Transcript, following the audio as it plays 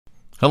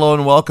Hello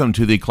and welcome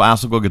to the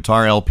Classical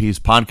Guitar LPs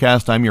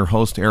podcast. I'm your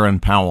host, Aaron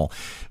Powell.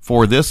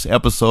 For this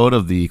episode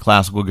of the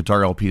Classical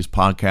Guitar LPs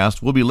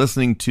podcast, we'll be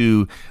listening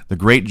to the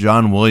great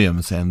John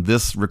Williams, and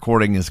this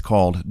recording is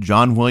called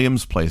John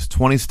Williams Plays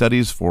 20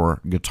 Studies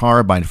for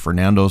Guitar by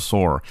Fernando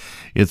Sor.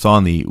 It's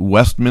on the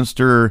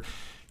Westminster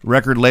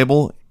record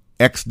label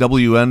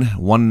XWN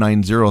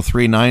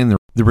 19039.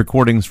 The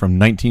recording's from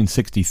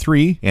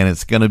 1963, and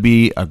it's going to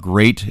be a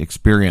great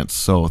experience.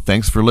 So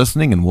thanks for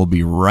listening, and we'll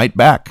be right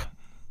back.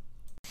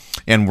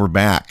 And we're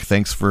back.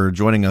 Thanks for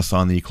joining us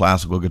on the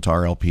Classical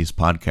Guitar LPs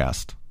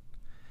podcast.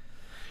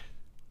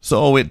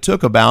 So it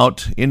took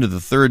about into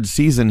the third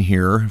season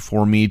here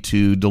for me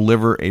to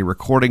deliver a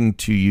recording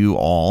to you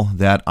all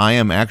that I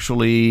am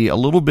actually a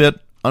little bit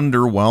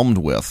underwhelmed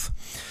with.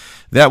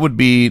 That would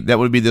be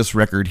this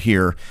record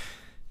here.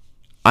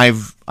 I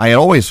had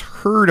always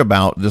heard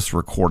about this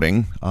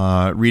recording,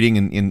 reading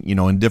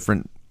in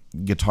different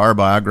guitar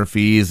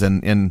biographies,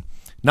 and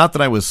not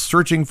that I was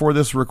searching for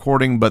this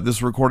recording, but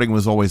this recording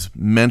was always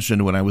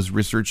mentioned when I was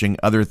researching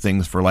other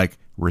things for like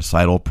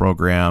recital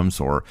programs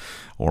or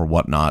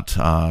whatnot,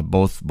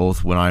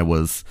 both when I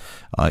was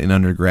in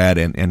undergrad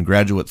and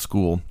graduate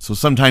school. So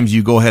sometimes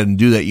you go ahead and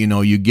do that.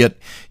 You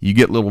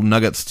get little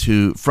nuggets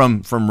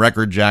from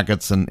record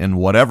jackets and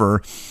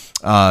whatever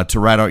to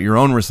write out your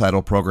own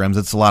recital programs.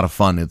 It's a lot of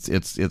fun.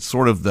 It's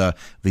sort of the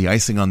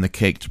icing on the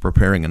cake to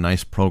preparing a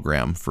nice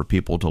program for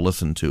people to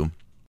listen to.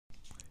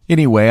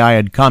 Anyway, I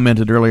had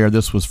commented earlier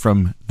this was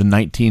from the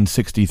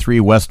 1963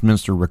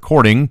 Westminster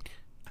recording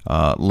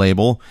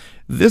label.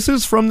 This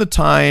is from the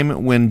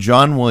time when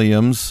John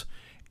Williams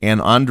and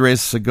Andres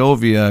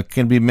Segovia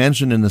can be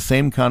mentioned in the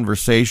same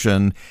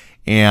conversation,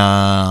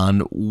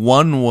 and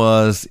one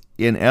was,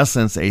 in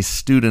essence, a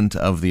student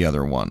of the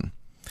other one.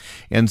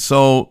 And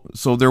so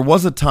there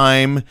was a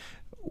time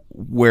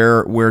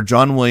where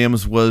John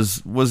Williams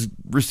was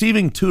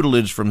receiving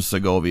tutelage from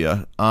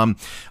Segovia.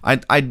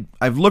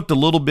 I've looked a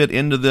little bit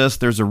into this.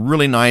 There's a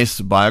really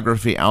nice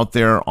biography out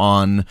there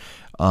on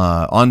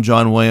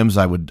John Williams.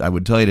 I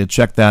would tell you to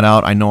check that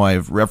out. I know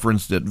I've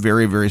referenced it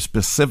very, very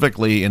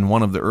specifically in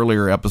one of the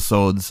earlier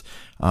episodes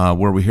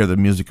where we hear the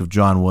music of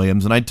John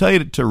Williams, and I tell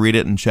you to read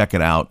it and check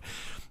it out.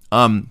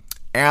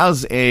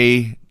 As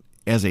a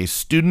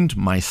student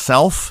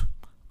myself,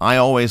 I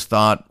always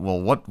thought,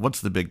 well, what's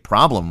the big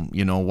problem?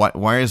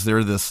 Why is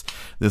there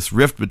this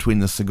rift between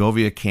the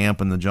Segovia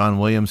camp and the John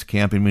Williams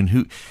camp? I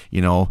mean,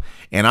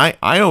 and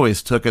I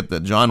always took it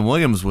that John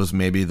Williams was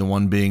maybe the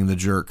one being the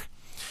jerk.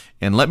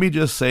 And let me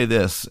just say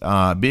this,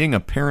 being a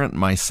parent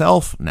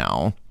myself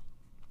now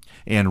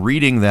and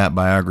reading that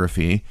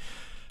biography,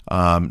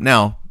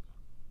 now,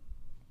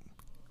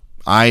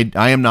 I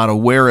am not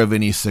aware of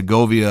any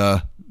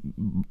Segovia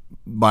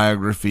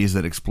biographies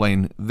that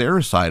explain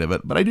their side of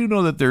it, but I do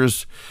know that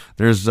there's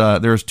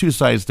two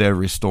sides to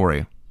every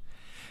story.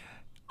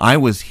 I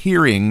was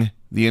hearing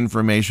the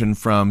information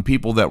from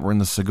people that were in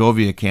the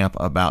Segovia camp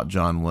about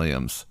John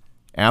Williams.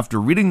 After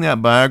reading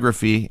that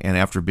biography and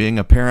after being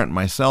a parent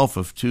myself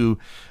of two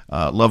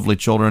lovely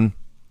children,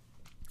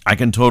 I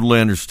can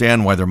totally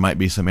understand why there might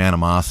be some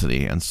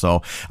animosity. And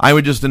so I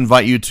would just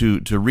invite you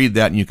to read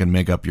that, and you can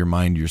make up your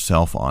mind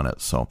yourself on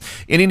it. So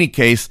in any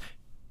case,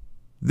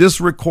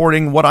 this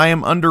recording, what I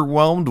am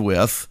underwhelmed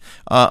with,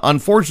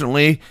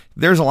 unfortunately,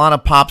 there's a lot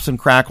of pops and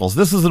crackles.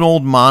 This is an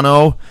old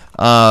mono.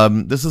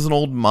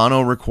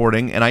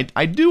 Recording, and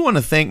I do want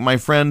to thank my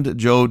friend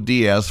Joe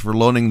Diaz for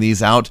loaning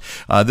these out.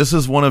 This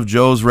is one of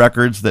Joe's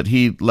records that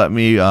he let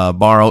me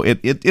borrow.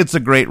 It's a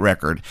great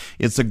record.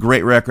 It's a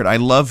great record. I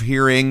love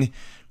hearing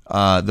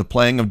the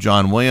playing of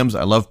John Williams.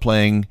 I love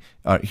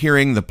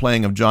hearing the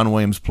playing of John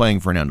Williams playing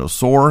Fernando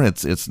Sor.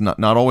 It's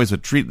not always a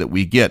treat that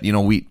we get.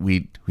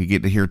 We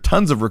get to hear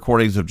tons of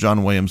recordings of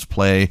John Williams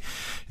play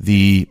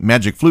the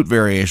Magic Flute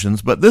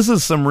variations, but this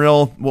is some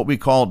real what we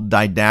call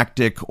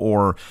didactic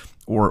or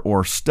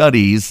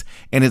studies,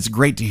 and it's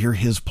great to hear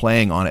his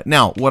playing on it.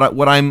 Now,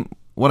 what I'm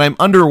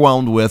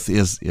underwhelmed with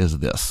is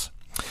this.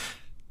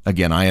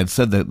 Again, I had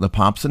said that the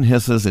pops and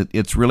hisses,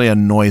 it's really a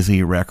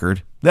noisy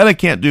record that I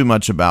can't do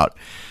much about.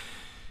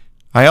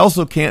 I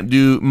also can't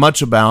do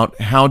much about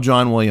how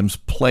John Williams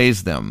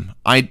plays them.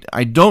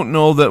 I don't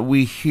know that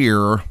we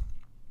hear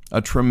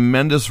a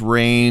tremendous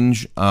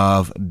range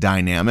of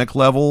dynamic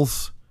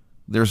levels.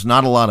 There's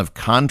not a lot of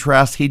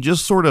contrast. He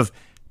just sort of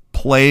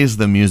plays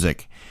the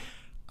music.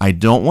 I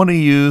don't want to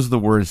use the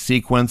word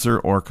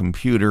sequencer or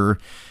computer.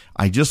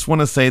 I just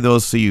want to say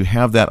those so you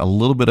have that a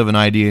little bit of an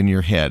idea in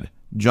your head.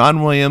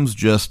 John Williams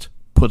just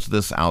puts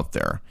this out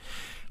there.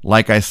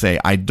 Like I say,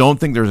 I don't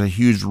think there's a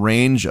huge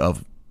range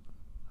of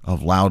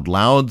loud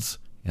louds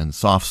and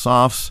soft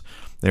softs.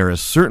 There is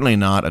certainly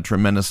not a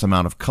tremendous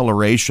amount of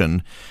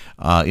coloration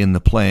in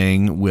the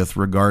playing with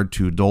regard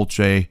to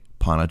Dolce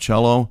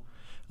Ponicello.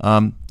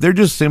 They're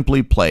just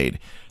simply played.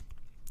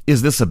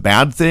 Is this a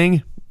bad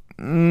thing?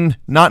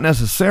 Not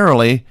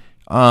necessarily.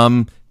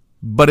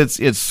 But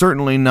it's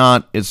certainly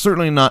not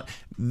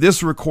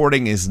this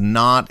recording is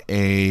not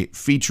a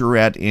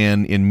featurette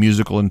in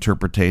musical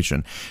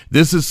interpretation.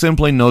 This is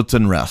simply notes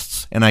and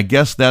rests, and I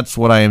guess that's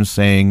what I am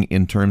saying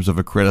in terms of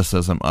a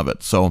criticism of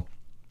it. So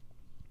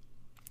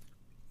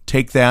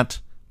take that,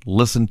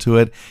 listen to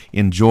it,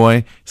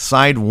 enjoy.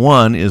 Side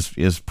 1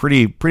 is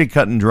pretty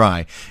cut and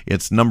dry.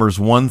 It's numbers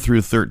 1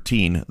 through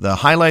 13. The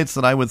highlights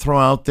that I would throw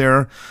out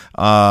there,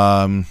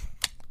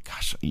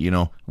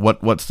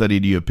 what study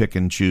do you pick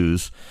and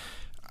choose?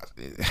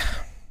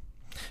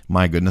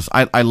 My goodness.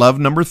 I love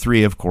number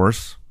 3, of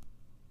course.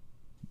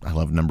 I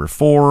love number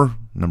 4,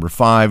 number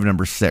 5,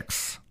 number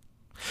 6.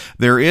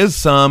 There is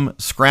some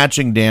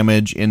scratching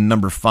damage in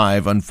number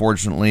 5,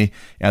 unfortunately.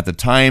 At the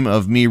time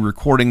of me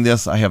recording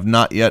this, I have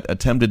not yet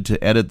attempted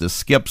to edit the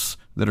skips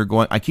that are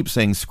going. I keep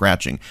saying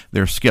scratching.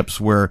 They're skips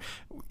where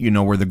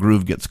the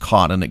groove gets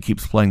caught and it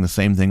keeps playing the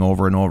same thing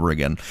over and over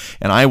again.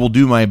 And I will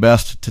do my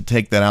best to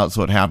take that out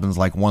so it happens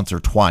like once or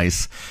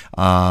twice.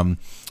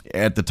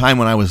 At the time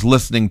when I was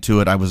listening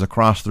to it, I was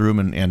across the room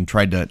and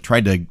tried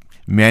to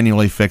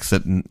manually fix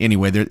it. And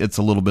anyway, it's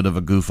a little bit of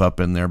a goof up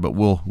in there, but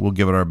we'll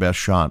give it our best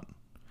shot.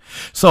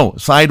 So,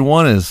 side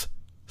 1 is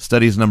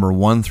studies number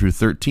 1 through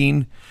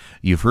 13.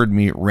 You've heard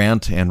me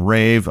rant and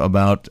rave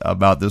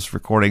about this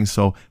recording,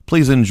 so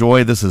please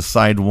enjoy. This is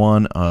side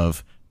 1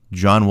 of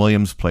John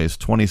Williams Plays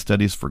 20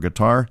 Studies for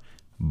Guitar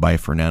by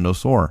Fernando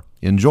Sor.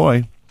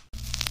 Enjoy.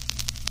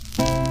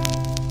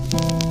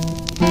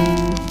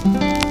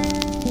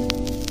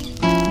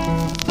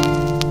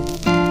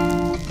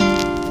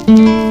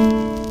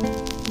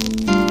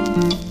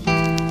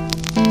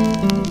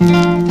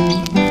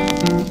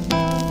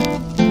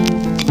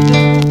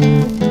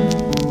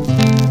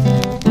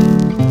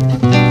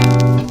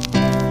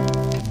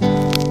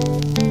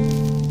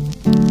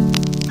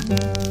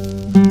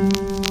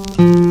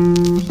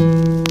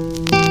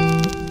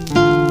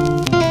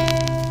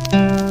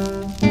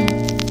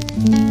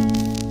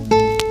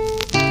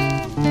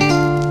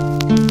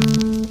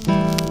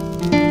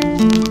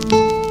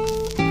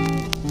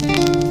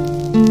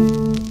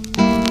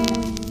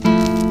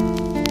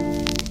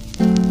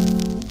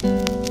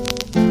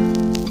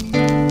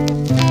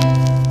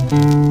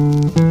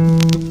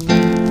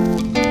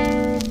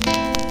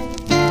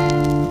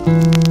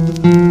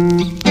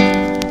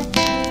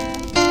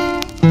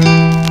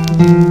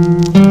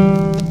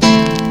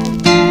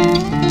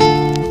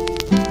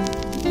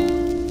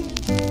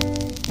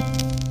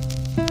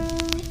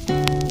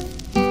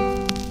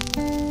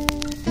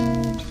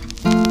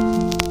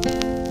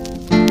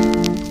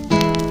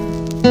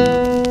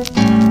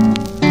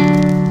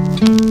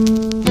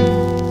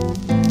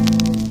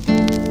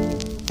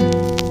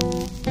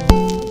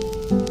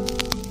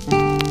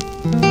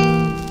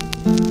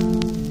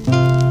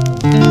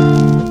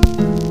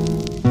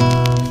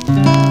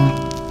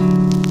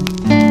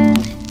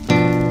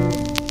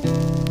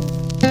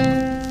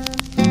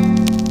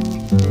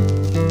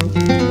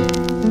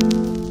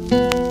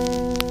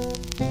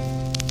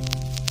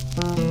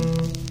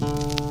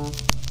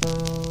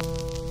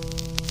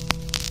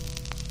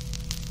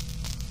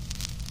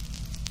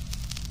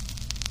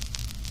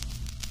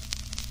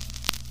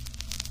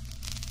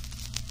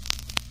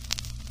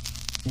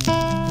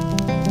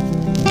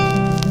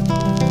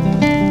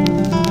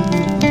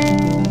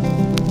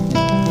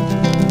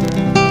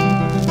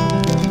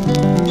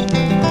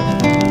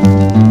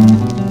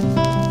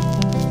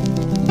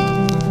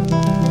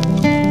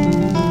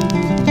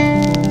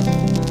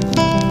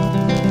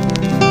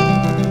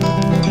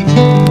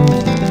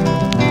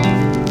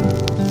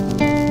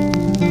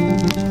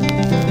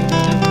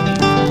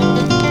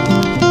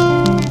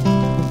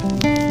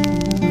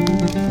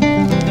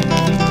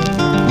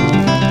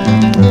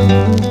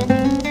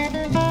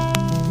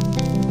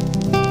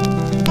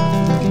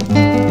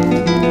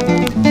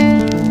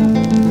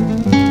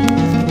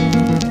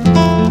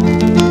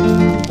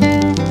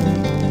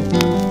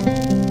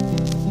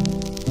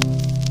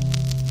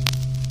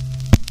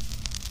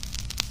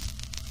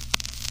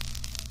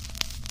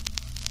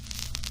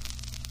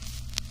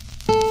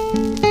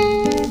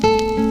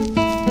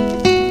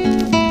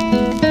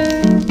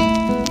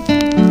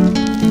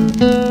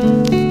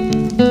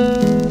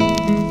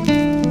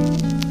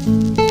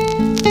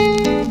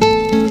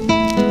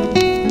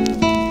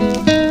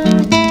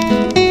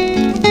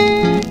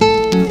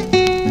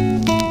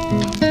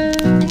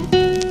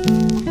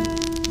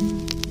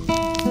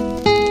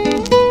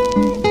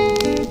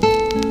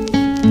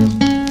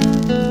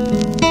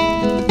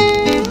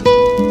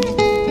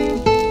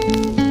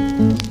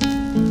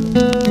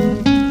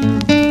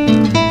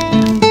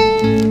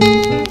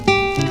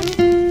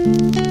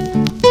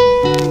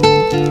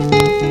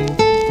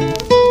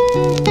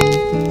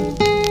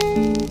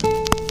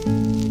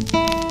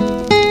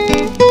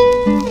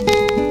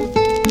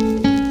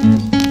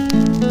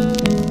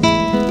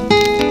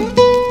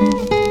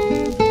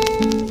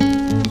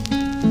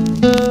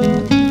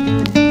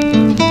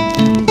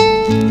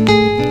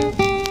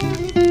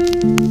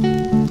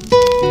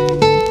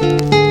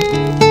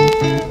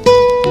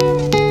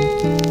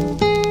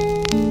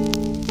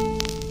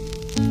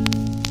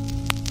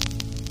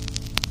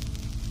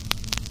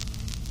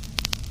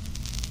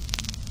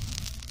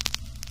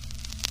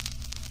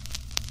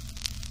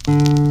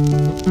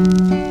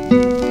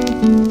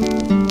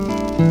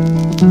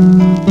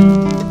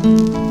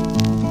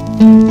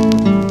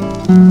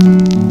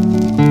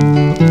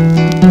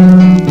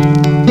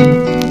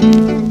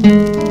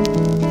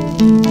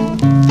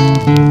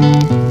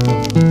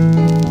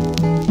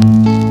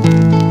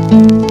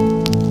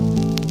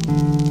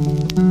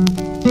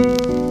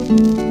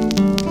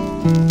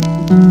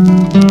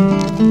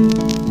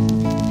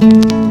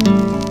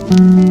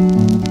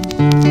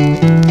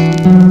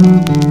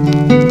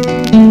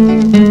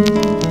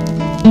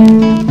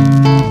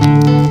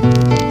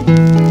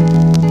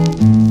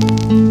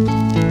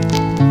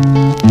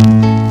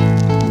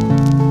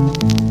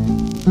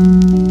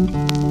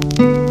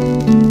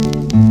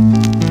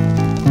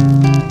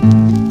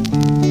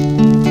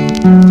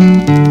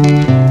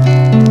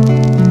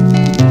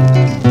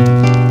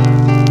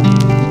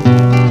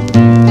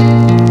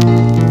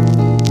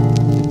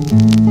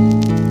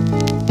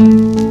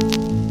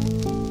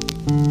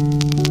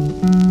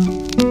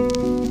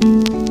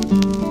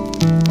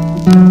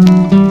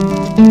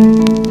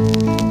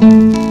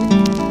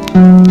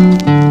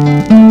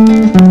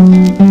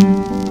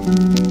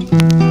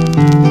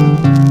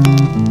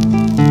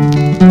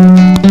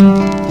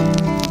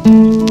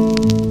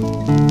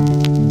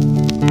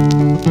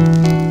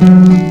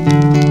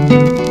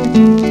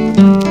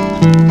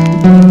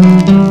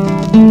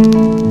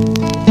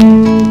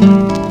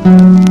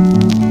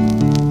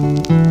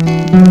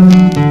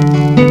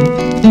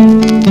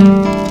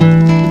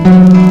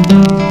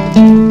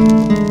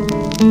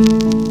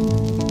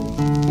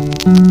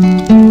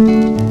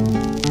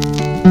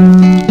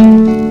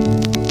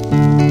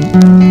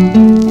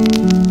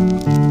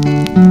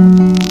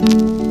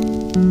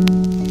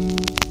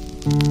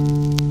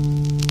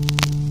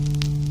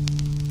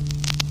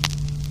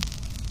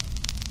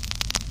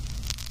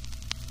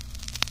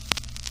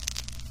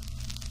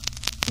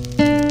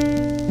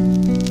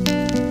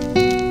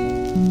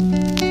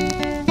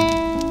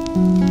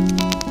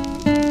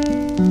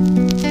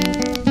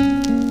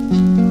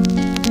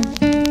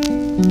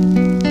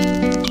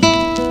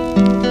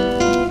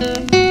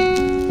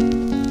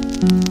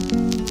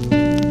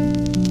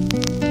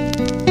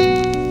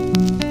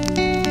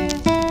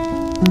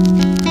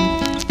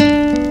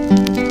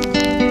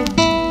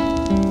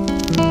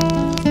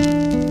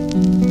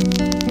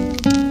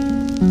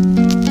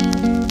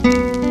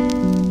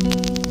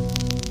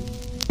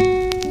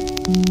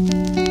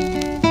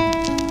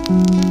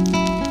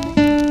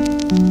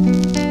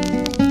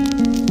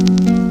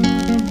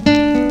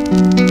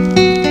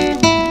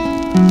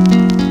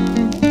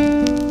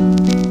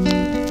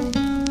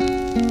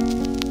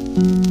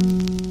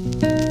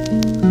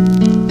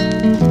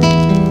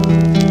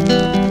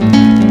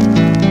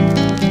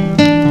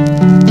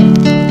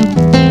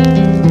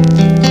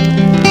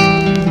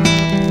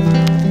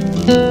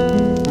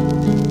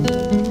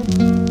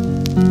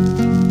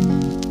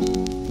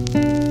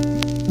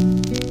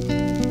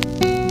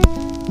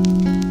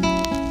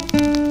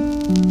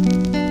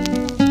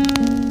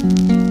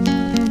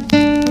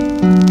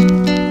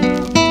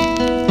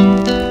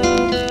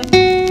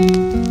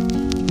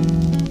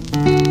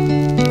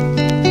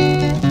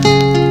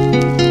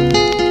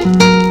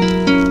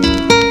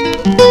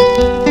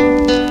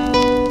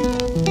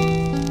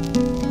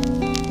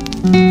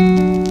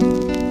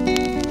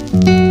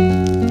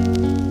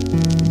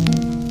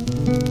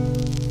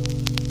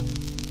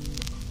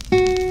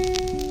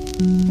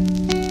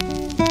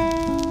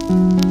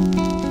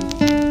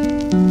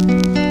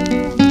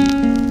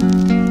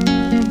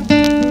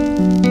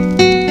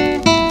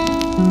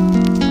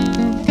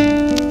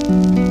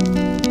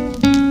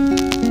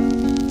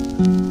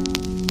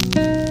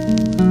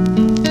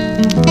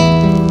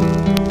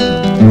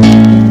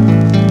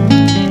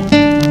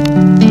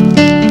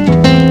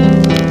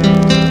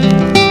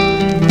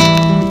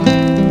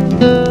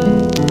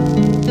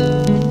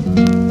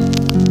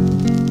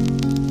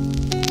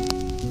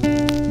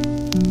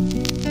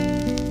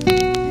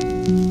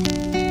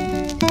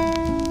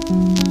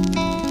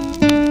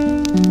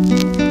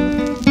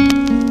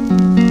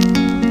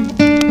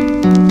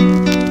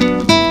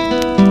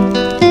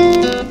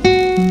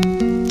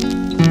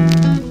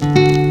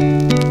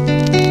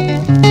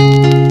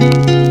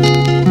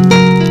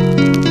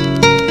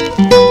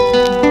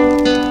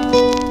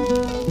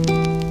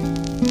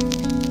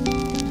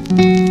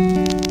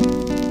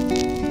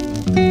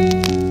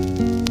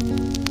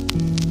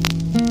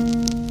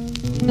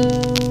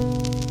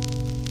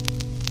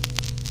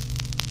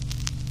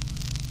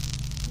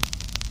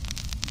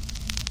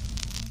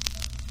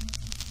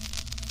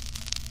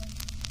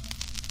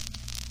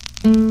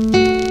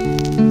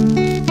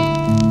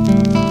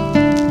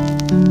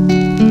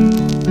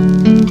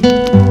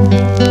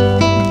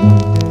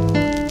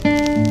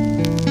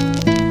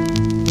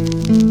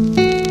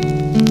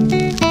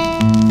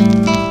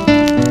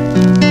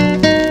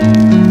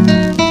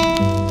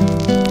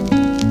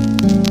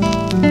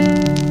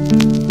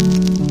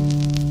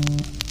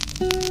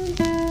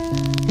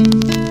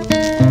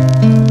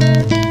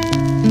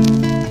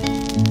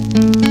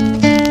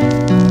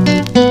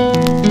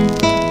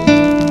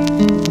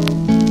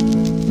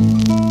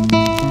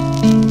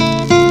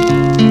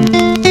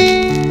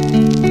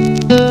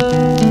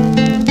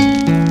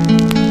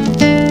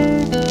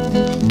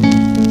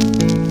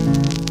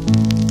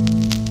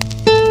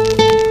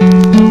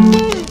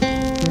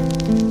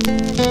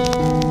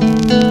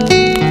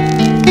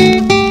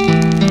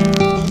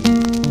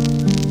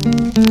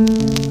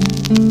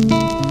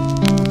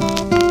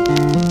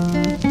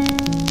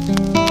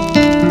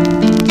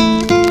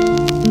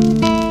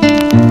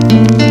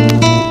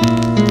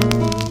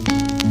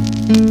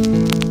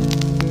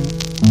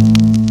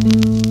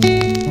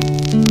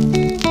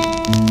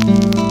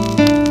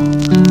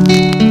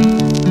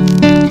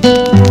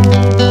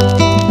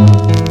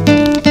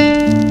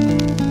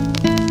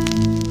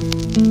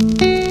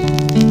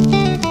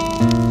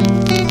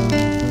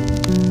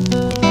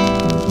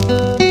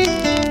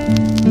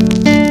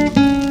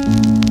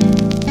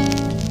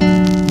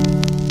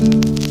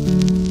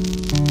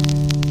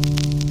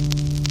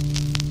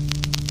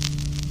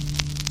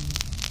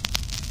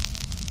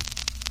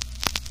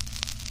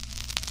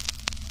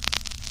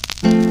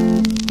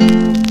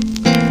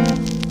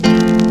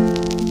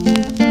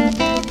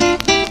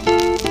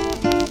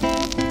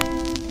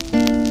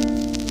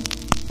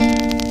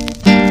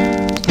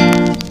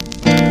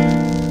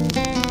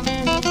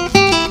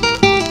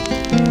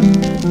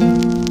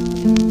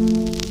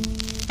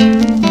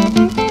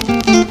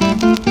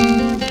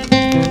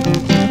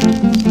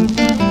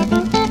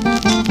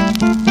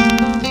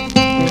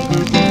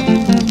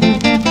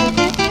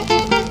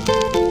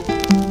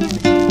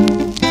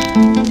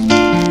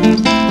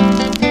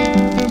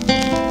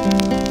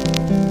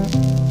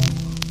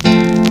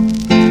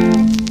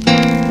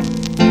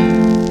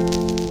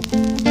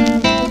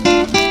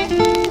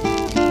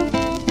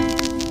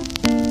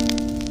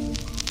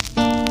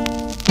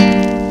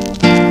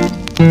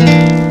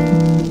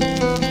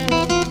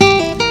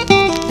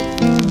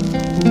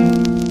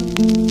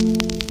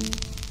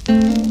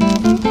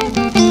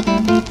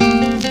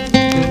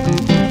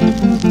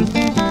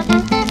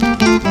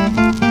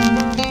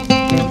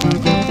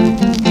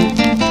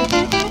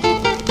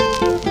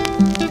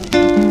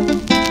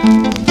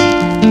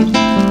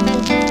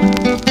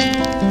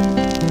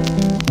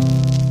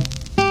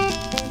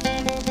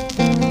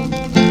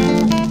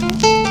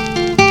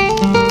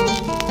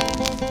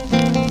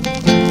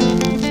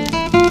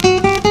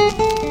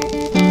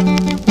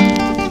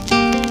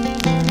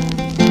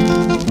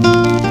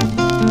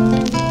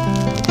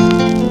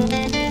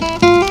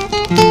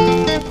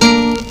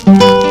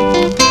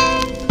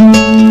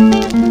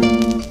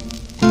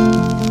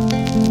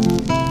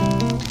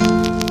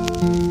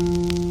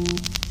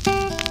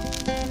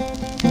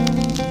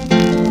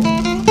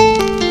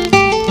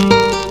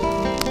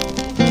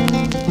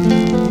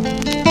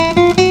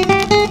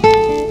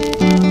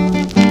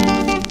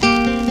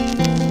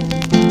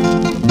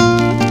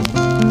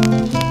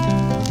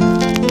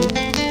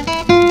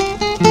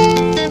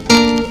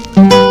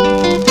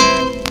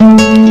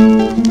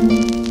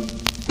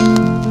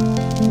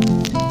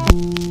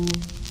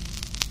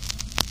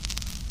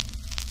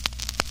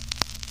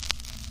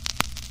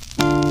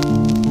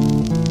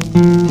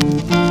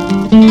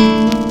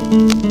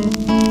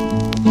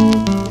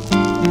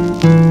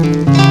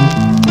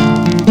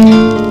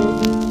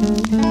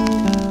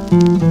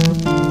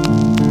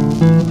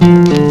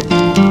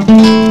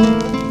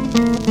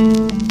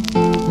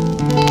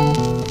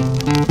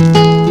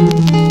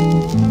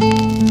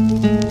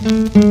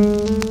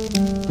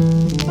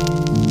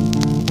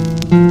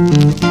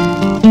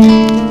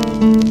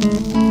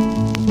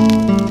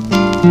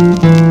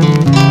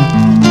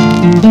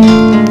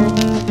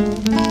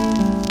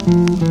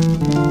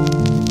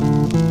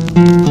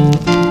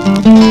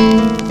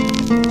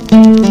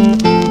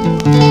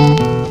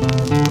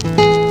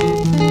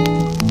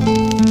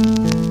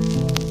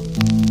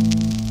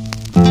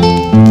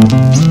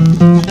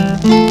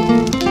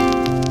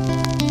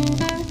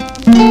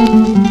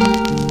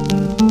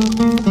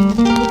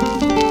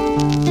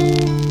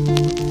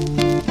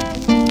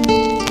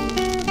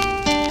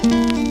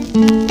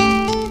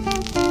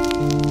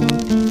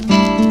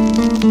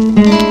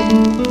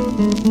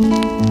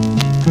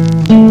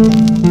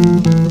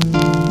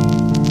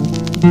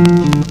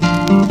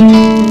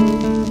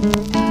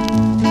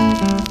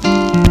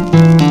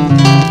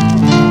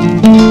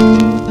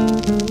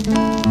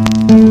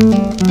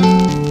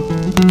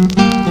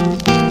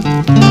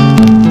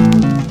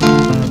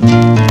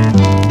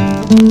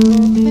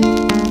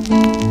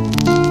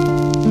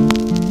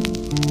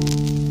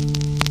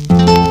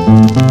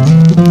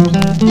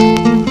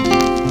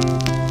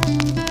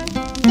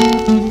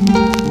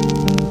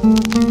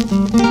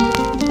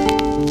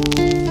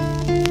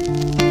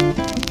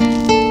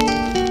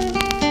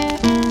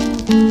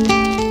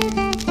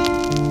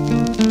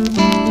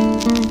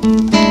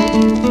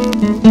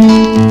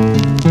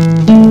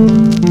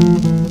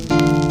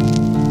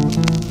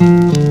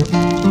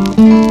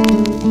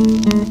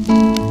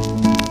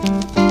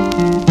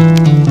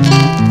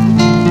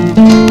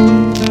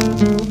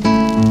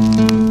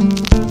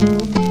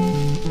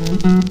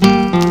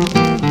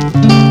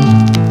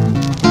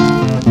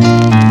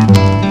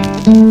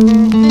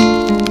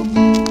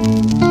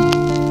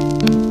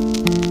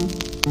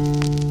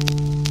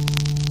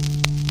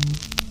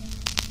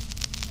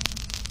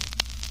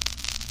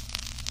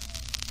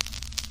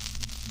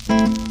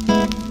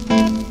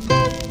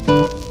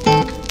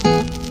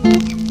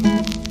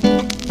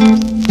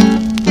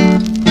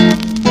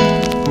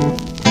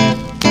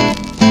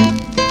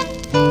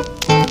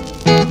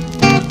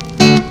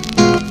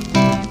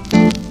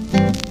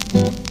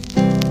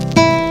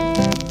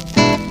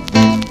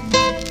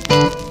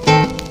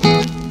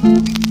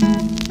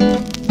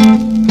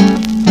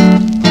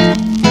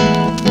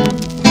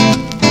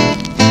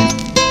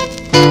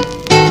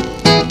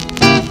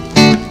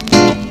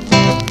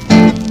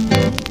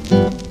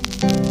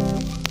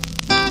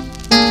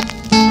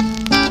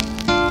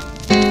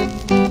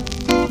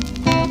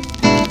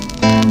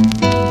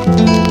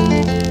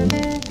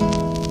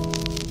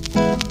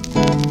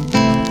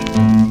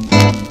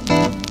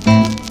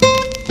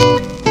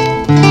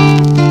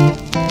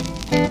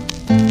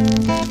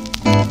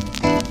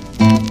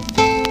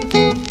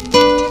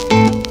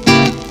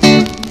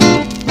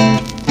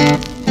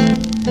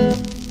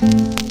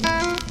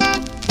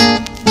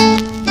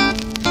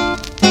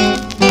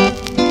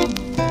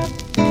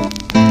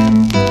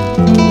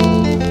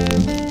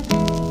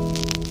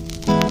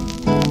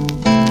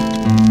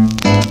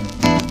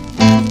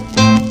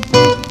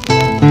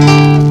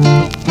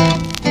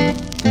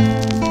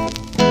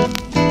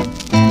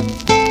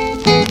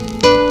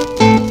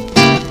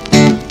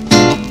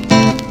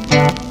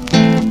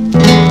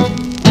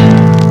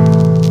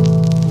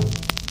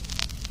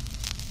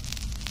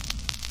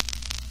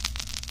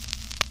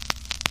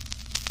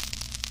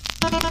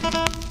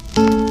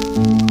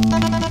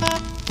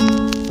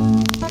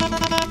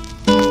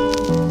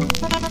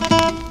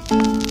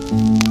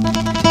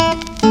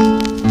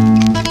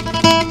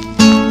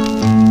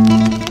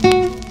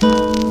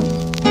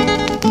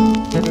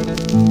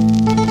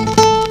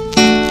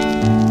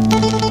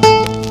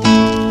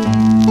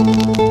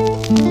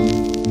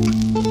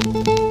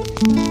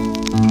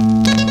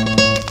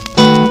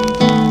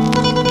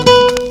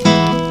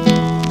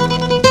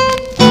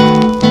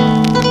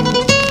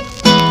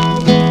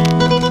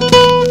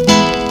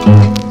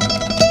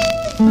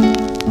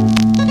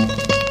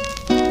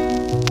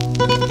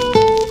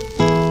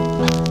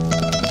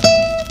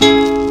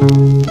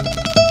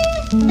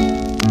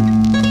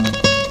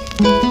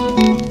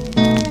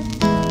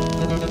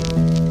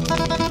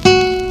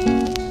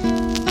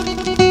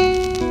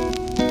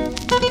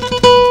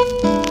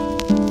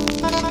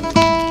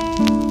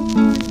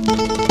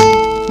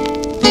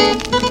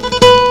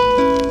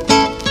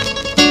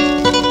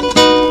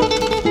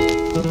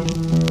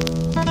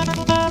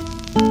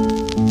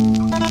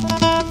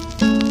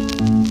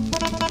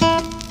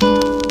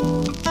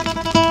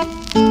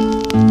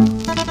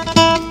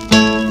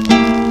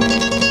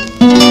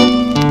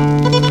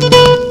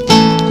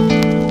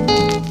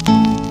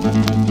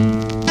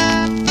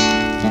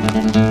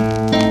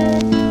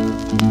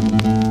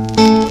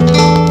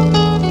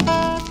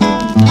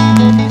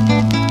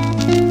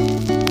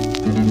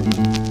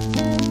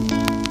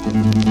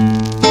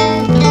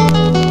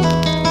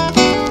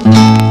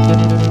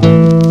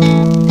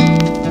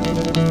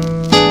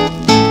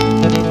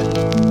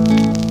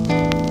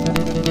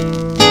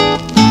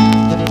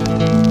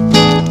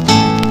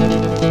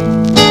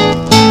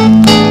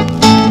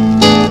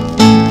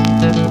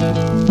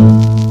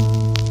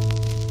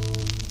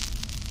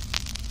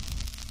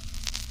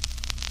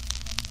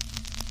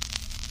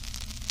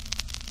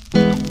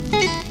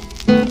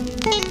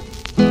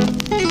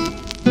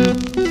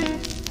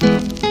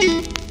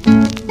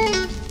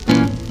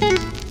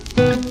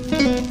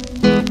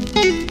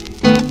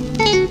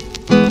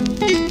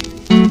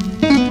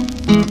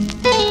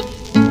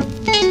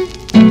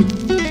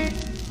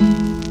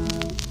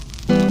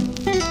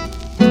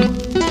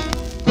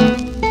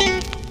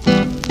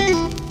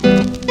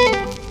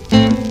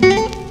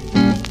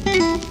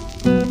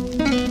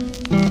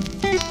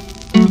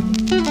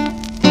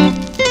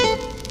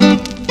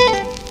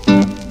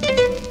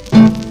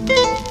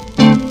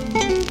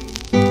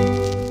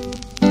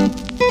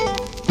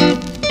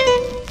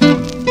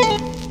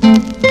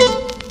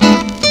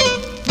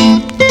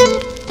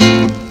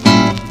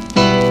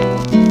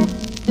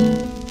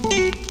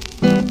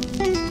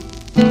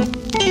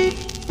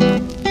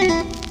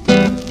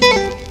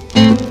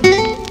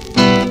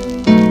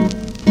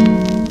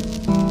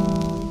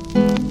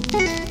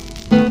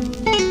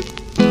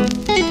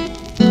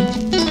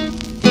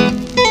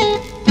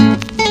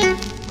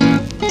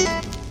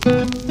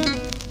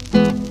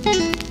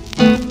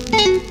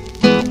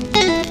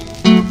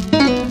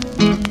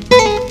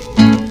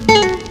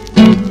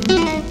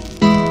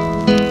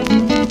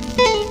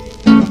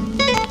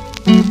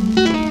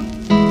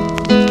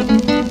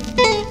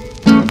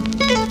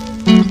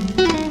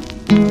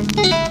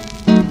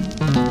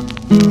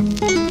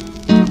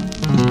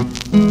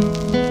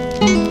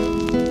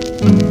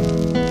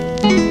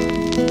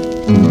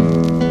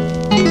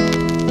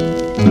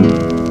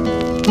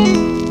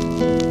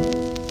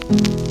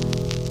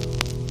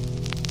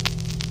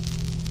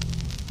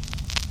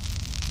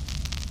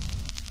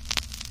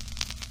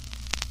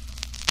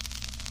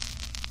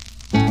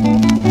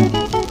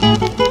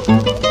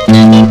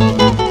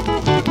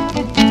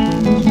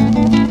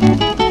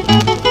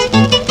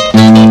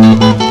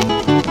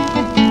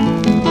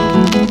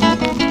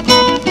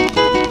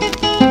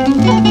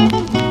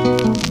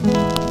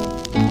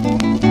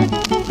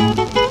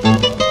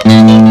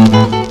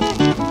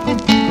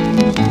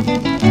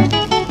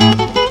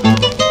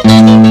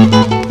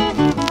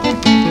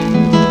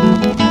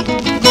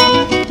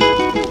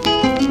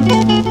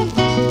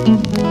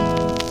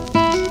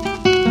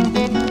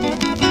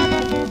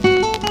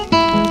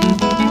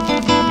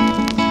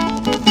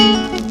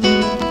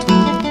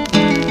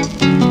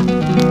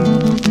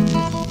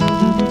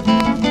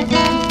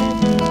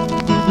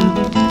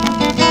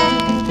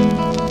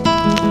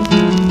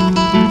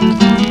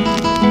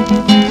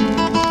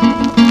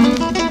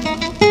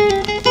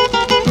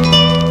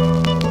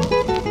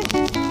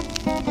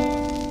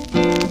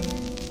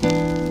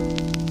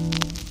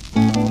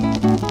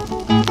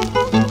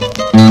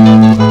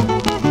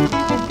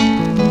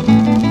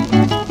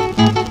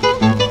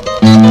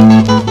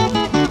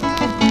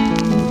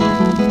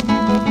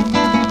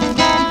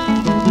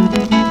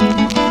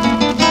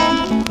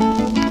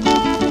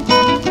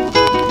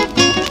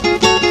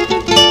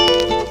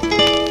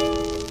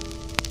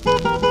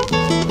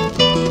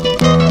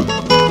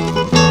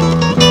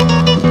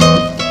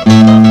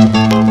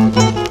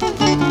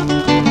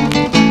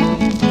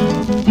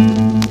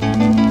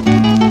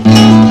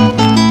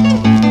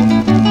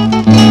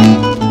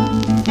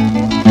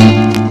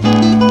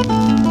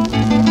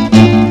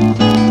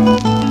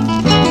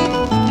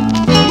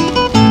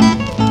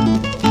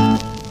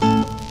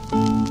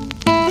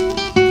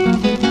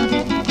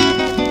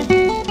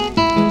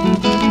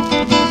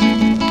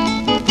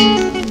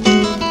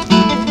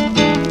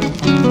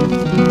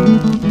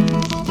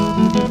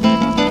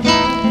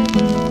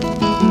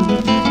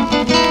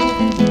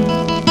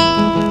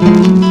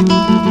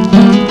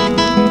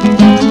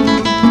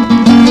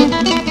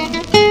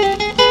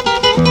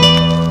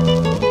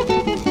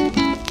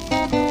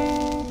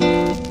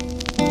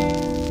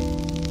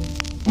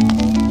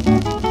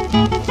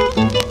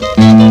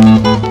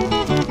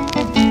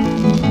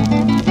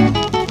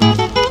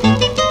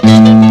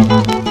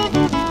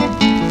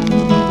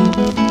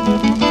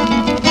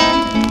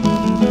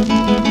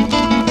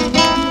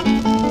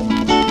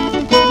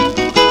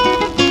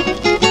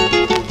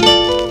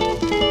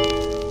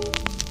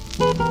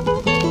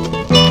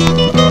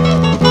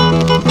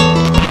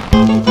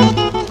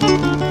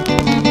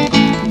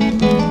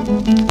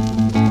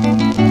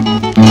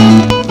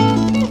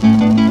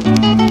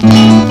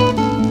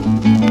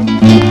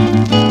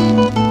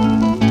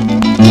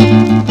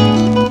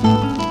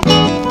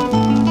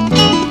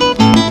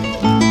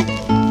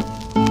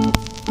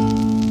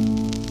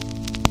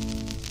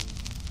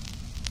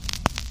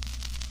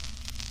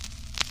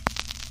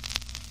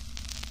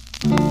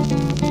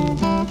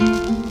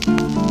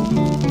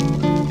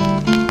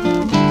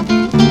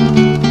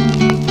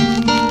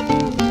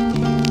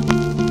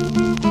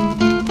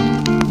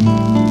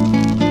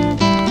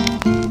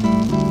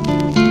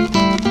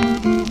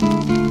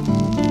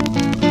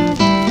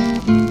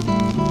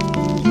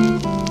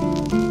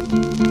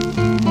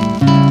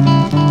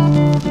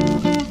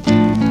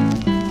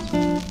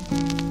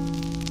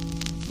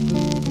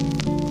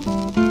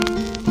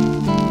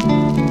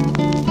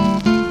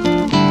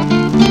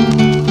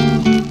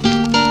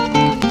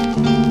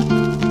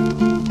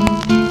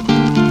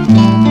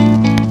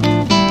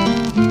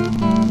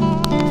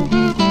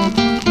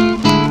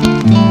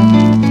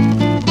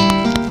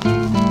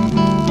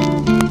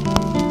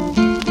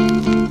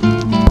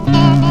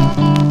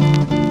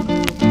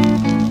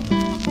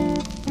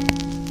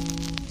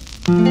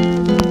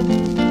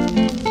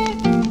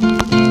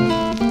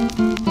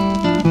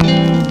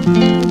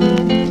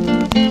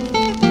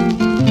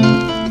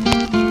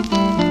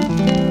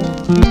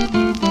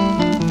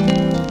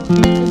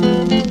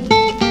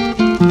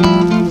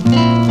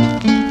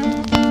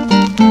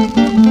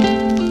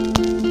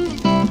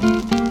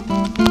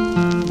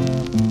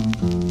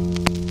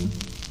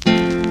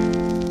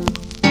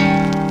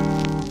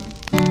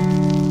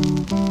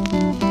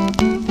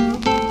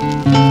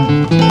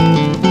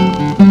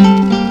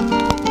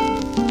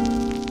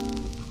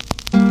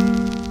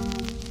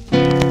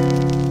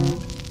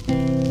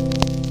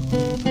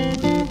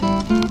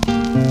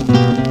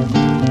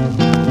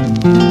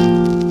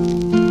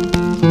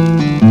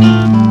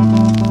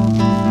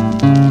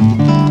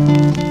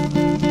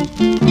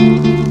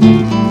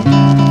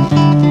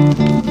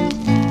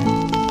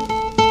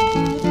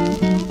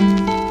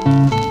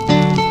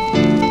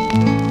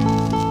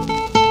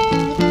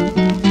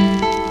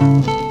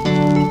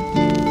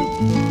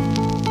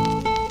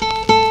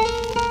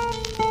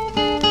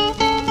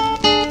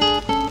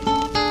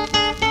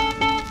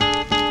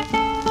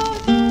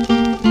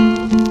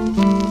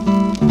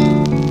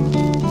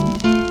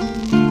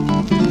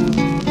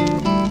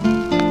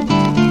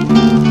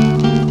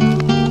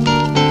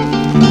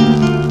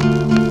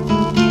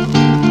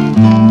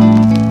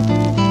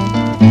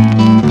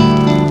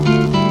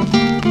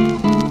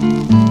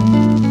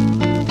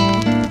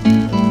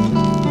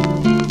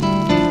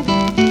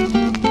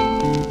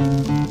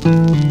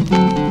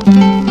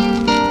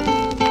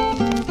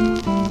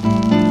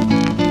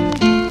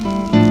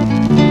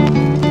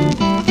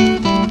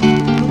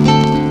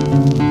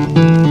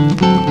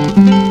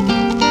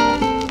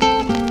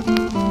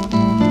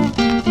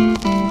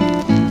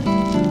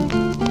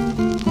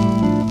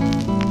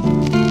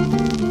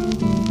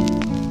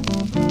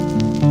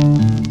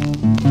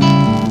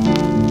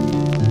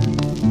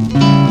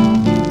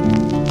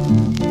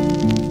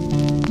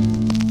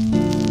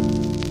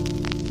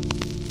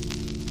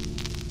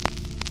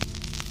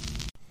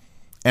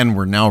 And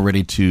we're now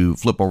ready to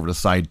flip over to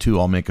side 2.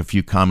 I'll make a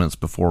few comments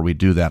before we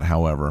do that,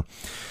 however.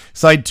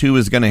 Side 2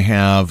 is going to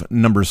have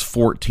numbers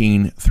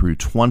 14 through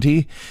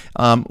 20.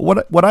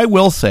 What I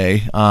will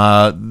say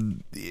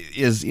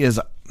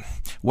is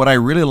what I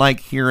really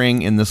like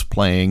hearing in this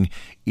playing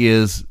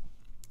is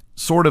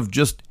sort of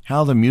just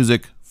how the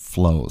music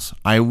flows.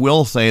 I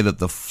will say that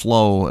the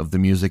flow of the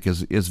music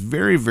is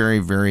very, very,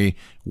 very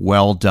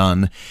well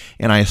done,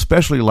 and I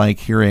especially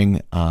like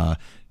hearing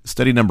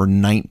study number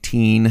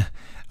 19.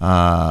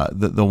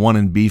 The one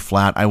in B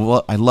flat. I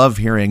love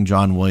hearing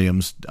John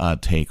Williams'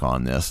 take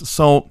on this.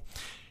 So,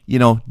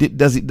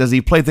 does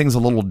he play things a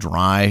little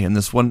dry in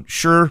this one?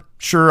 Sure,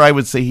 I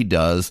would say he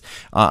does.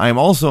 I'm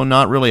also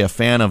not really a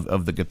fan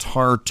of the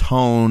guitar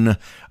tone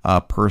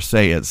per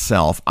se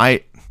itself.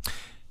 I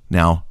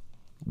have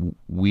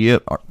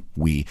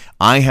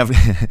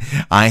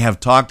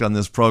talked on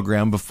this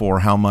program before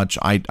how much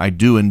I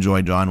do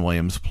enjoy John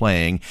Williams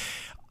playing,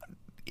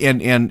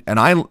 and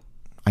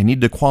I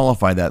need to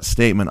qualify that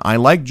statement. I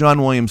like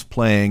John Williams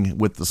playing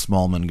with the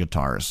Smallman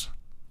guitars.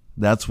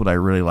 That's what I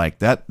really like.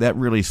 That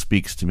really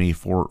speaks to me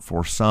for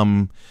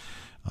some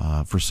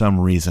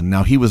reason.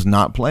 Now, he was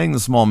not playing the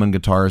Smallman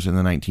guitars in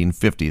the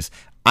 1950s.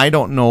 I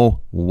don't know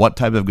what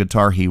type of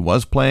guitar he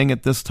was playing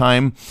at this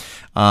time.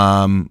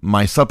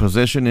 My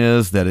supposition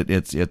is that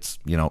it's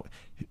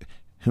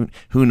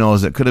who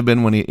knows? It could have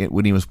been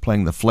when he was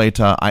playing the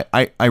Fleta.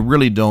 I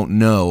really don't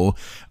know.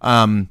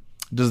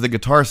 Does the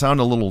guitar sound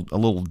a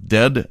little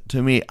dead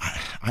to me?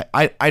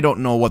 I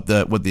don't know what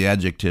the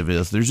adjective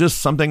is. There's just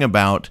something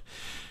about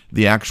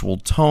the actual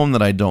tone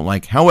that I don't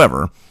like.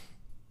 However,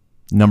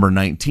 number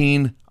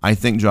 19, I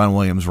think John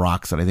Williams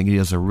rocks it. I think he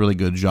does a really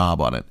good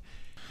job on it.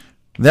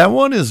 That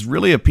one is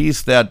really a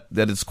piece that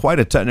is quite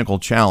a technical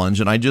challenge,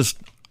 and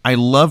I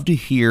love to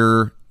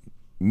hear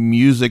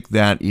music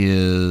that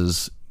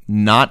is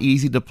not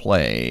easy to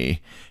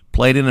play,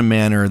 played in a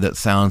manner that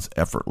sounds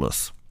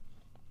effortless.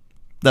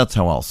 That's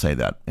how I'll say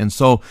that. And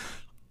so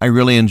I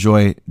really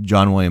enjoy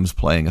John Williams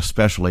playing,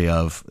 especially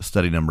of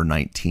study number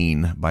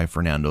 19 by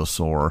Fernando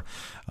Sor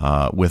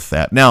with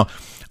that. Now,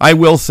 I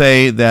will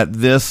say that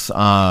this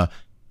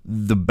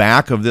the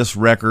back of this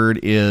record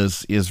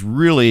is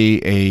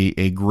really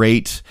a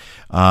great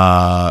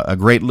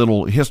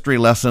little history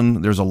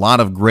lesson. There's a lot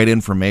of great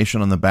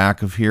information on the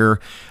back of here.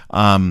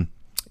 One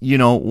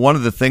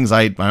of the things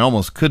I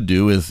almost could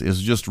do is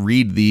just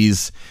read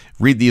these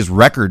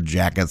record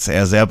jackets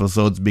as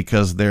episodes,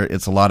 because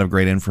it's a lot of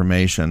great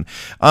information.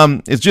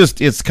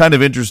 It's kind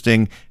of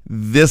interesting.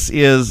 This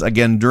is,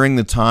 again, during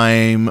the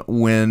time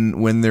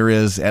when there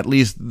is at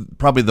least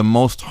probably the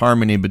most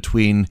harmony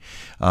between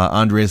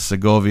Andres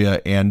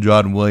Segovia and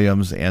John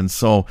Williams, and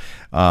so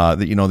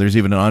there's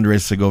even an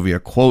Andres Segovia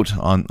quote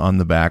on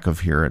the back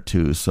of here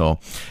too. So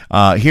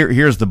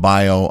here's the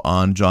bio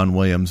on John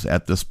Williams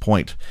at this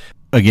point.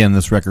 Again,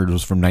 this record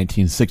was from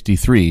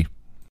 1963.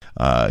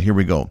 Here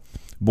we go.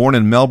 Born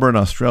in Melbourne,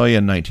 Australia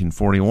in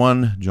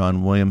 1941,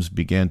 John Williams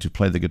began to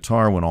play the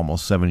guitar when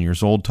almost 7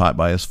 years old, taught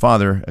by his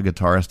father, a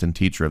guitarist and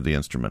teacher of the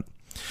instrument.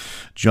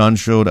 John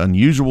showed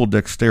unusual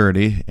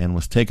dexterity and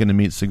was taken to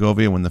meet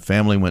Segovia when the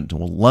family went to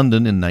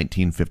London in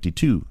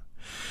 1952.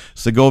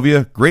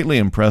 Segovia, greatly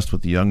impressed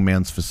with the young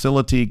man's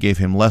facility, gave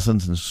him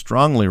lessons and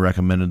strongly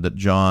recommended that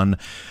John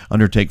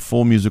undertake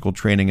full musical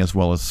training as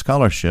well as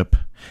scholarship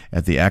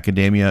at the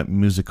Accademia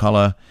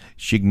Musicale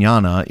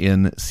Chignana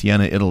in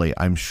Siena, Italy.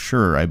 I'm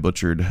sure I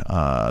butchered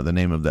the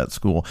name of that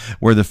school,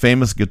 where the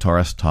famous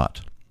guitarist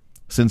taught.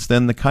 Since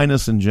then, the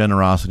kindness and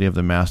generosity of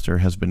the master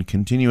has been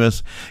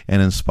continuous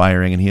and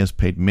inspiring, and he has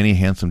paid many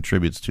handsome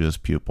tributes to his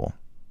pupil.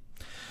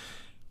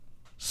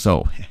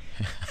 So,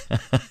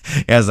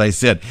 as I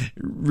said,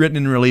 written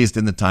and released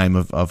in the time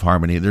of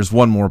Harmony. There's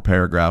one more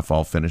paragraph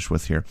I'll finish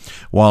with here.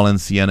 While in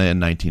Siena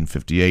in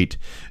 1958,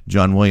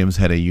 John Williams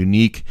had a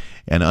unique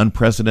and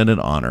unprecedented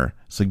honor,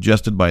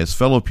 suggested by his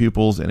fellow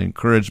pupils and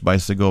encouraged by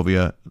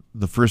Segovia,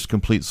 the first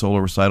complete solo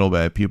recital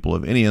by a pupil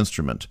of any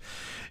instrument.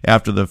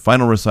 After the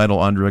final recital,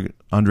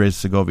 Andres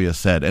Segovia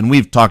said, and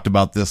we've talked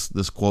about this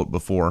quote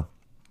before,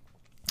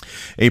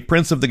 "A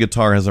prince of the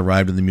guitar has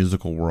arrived in the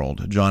musical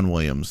world, John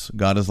Williams.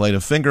 God has laid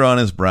a finger on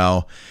his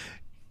brow,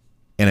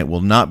 and it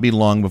will not be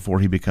long before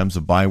he becomes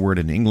a byword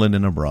in England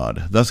and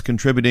abroad, thus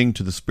contributing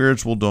to the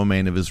spiritual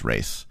domain of his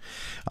race.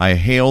 I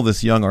hail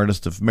this young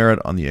artist of merit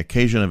on the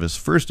occasion of his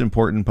first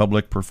important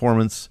public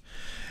performance,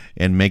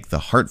 and make the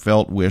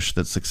heartfelt wish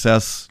that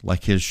success,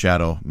 like his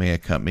shadow, may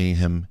accompany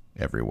him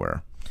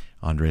everywhere."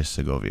 Andres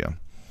Segovia.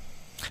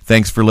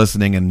 Thanks for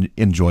listening, and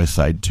enjoy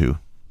side 2.